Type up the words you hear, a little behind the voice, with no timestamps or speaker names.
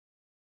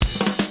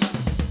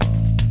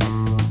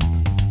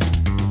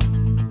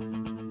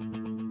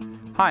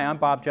Hi, I'm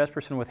Bob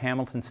Jesperson with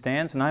Hamilton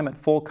Stands, and I'm at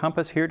Full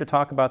Compass here to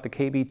talk about the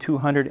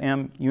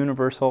KB200M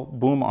Universal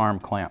Boom Arm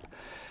Clamp.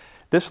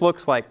 This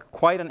looks like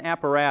quite an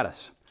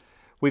apparatus.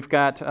 We've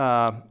got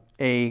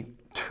a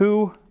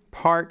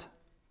two-part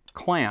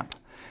clamp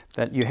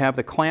that you have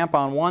the clamp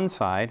on one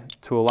side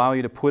to allow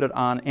you to put it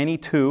on any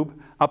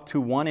tube up to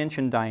 1 inch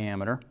in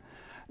diameter,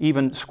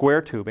 even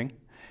square tubing.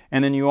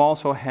 And then you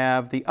also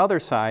have the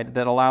other side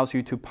that allows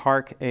you to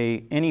park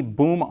any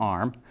boom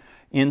arm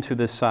into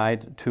this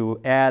side to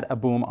add a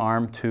boom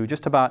arm to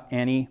just about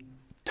any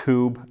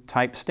tube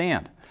type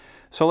stand.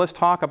 So let's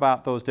talk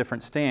about those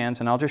different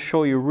stands, and I'll just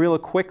show you real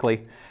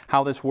quickly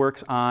how this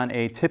works on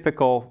a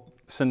typical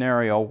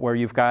scenario where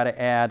you've got to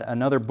add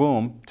another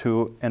boom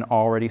to an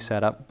already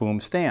set up boom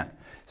stand.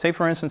 Say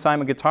for instance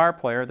I'm a guitar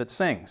player that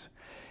sings.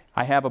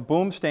 I have a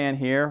boom stand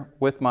here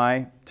with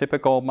my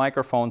typical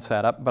microphone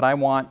setup, but I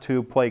want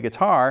to play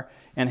guitar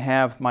and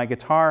have my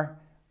guitar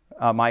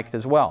mic'd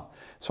as well.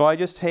 So I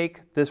just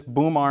take this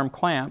boom arm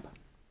clamp,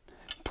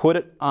 put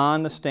it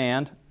on the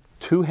stand,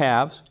 two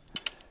halves,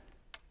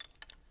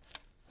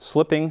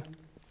 slipping,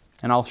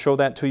 and I'll show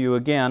that to you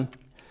again.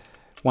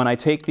 When I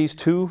take these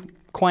two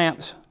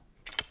clamps,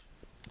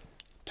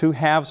 two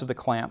halves of the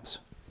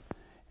clamps,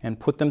 and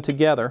put them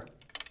together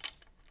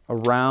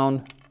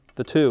around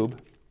the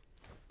tube,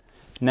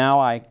 now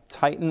I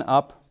tighten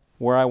up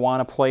where I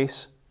want to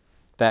place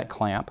that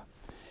clamp,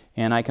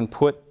 and I can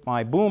put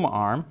my boom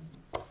arm,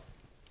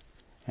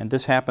 and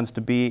this happens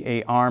to be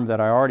an arm that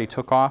I already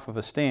took off of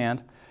a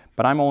stand,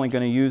 but I'm only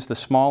going to use the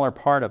smaller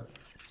part of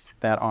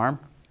that arm,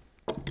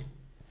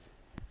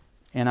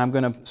 and I'm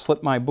going to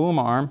slip my boom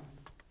arm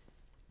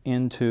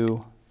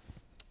into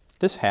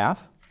this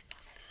half,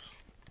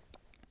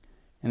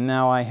 and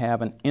now I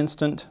have an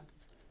instant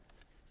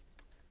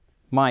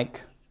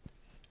mic.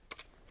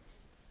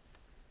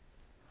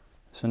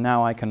 So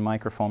now I can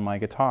microphone my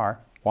guitar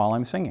while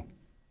I'm singing.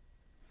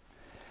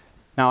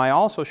 Now I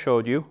also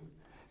showed you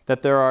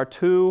that there are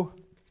two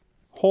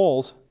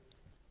holes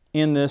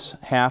in this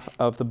half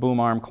of the boom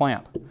arm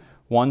clamp.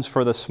 One's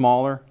for the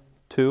smaller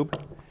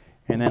tube,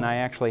 and then I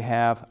actually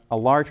have a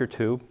larger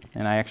tube,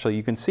 and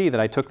you can see that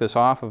I took this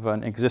off of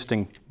an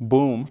existing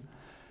boom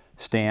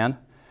stand,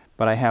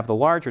 but I have the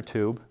larger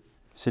tube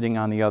sitting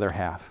on the other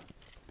half.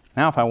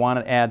 Now if I want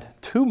to add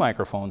two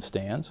microphone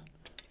stands,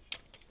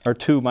 or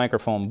two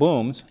microphone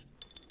booms,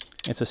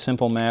 it's a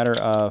simple matter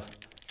of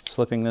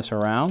slipping this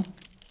around,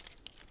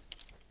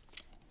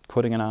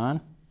 putting it on,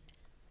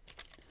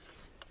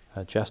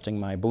 adjusting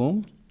my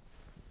boom.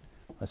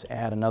 Let's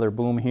add another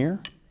boom here.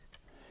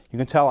 You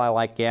can tell I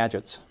like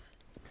gadgets.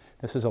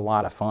 This is a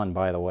lot of fun,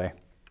 by the way.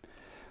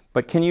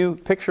 But can you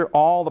picture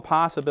all the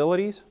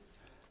possibilities?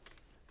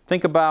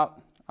 Think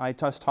about, I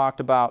just talked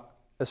about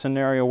a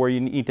scenario where you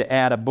need to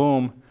add a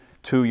boom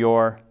to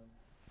your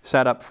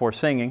setup for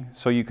singing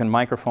so you can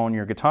microphone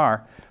your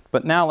guitar.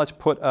 But now let's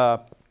put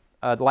a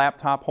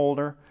laptop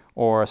holder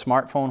or a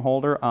smartphone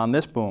holder on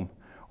this boom.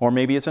 Or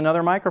maybe it's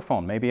another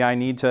microphone. Maybe I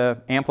need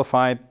to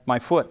amplify my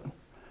foot.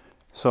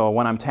 So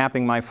when I'm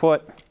tapping my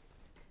foot,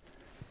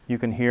 you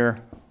can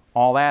hear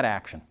all that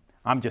action.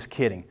 I'm just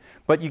kidding.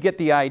 But you get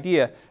the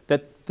idea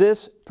that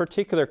this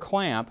particular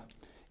clamp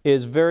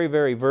is very,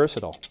 very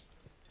versatile.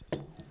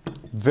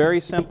 Very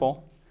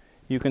simple.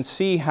 You can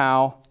see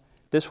how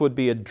this would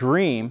be a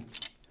dream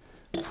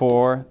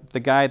for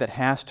the guy that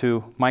has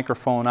to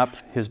microphone up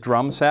his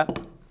drum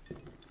set.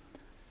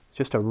 It's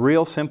just a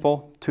real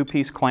simple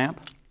two-piece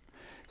clamp.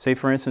 Say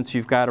for instance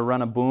you've got to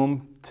run a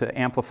boom to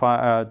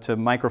amplify, to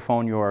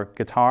microphone your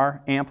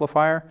guitar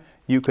amplifier.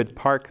 You could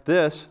park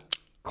this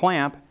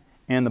clamp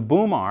and the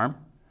boom arm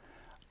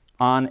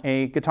on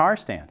a guitar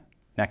stand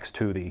next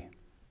to the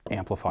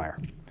amplifier.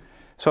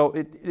 So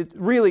it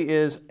really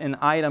is an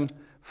item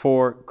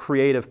for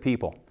creative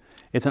people.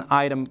 It's an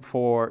item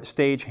for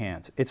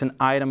stagehands. It's an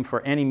item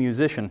for any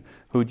musician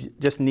who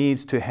just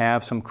needs to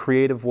have some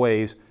creative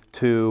ways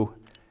to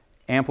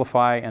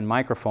amplify and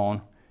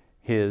microphone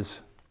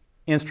his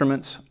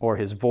instruments or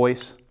his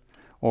voice,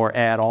 or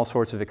add all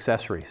sorts of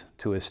accessories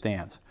to his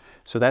stands.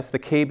 So that's the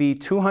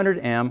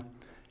KB200M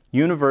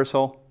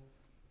Universal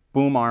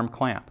Boom Arm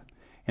Clamp.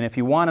 And if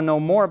you want to know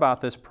more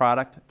about this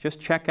product, just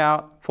check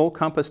out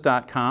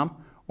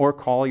fullcompass.com or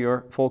call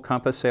your Full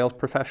Compass sales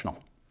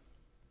professional.